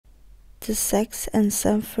The sex and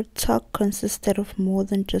SAMFUND talk consisted of more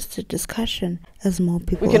than just a discussion, as more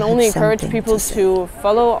people We can only had encourage something people say. to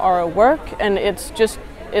follow our work, and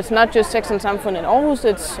it's not just Sex and SAMFUND in Aarhus,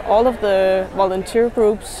 it's all of the volunteer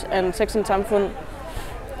groups and Sex and SAMFUND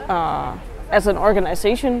as an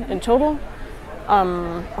organization in total.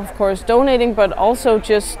 Of course donating, but also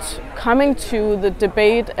just coming to the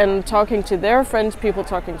debate and talking to their friends, people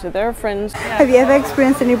talking to their friends. Have you ever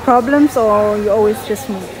experienced any problems, or you always just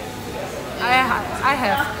move? I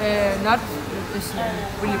have not this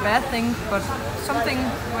really bad thing, but something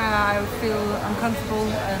where I feel uncomfortable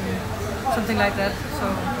and something like that. So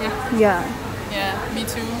yeah. Yeah, me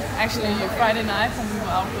too. Actually, Friday night when we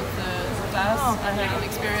were out with the class, I had an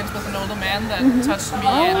experience with an older man that touched me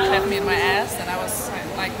and clapped me in my ass, and I was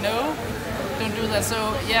like, no, don't do that. So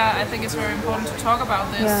yeah, I think it's very important to talk about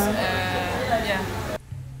this. Yeah.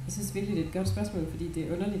 Jeg synes virkelig, det er et godt spørgsmål, fordi det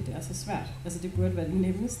er underligt, det er så svært. Altså det burde være det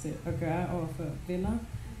nemmeste at gøre over for venner.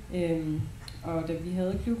 Og da vi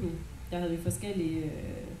havde klubben, der havde vi forskellige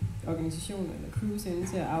organisationer eller crews inde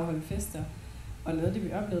til at afholde fester. Og noget af det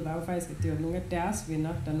vi oplevede var jo faktisk, at det var nogle af deres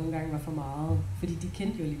venner, der nogle gange var for meget. Fordi de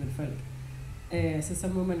kendte jo alligevel folk. Så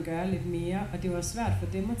må man gøre lidt mere, og det var svært for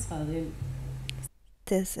dem at træde ind.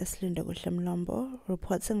 This is Lindo with Mlombo,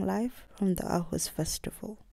 reporting live from the Aarhus Festival.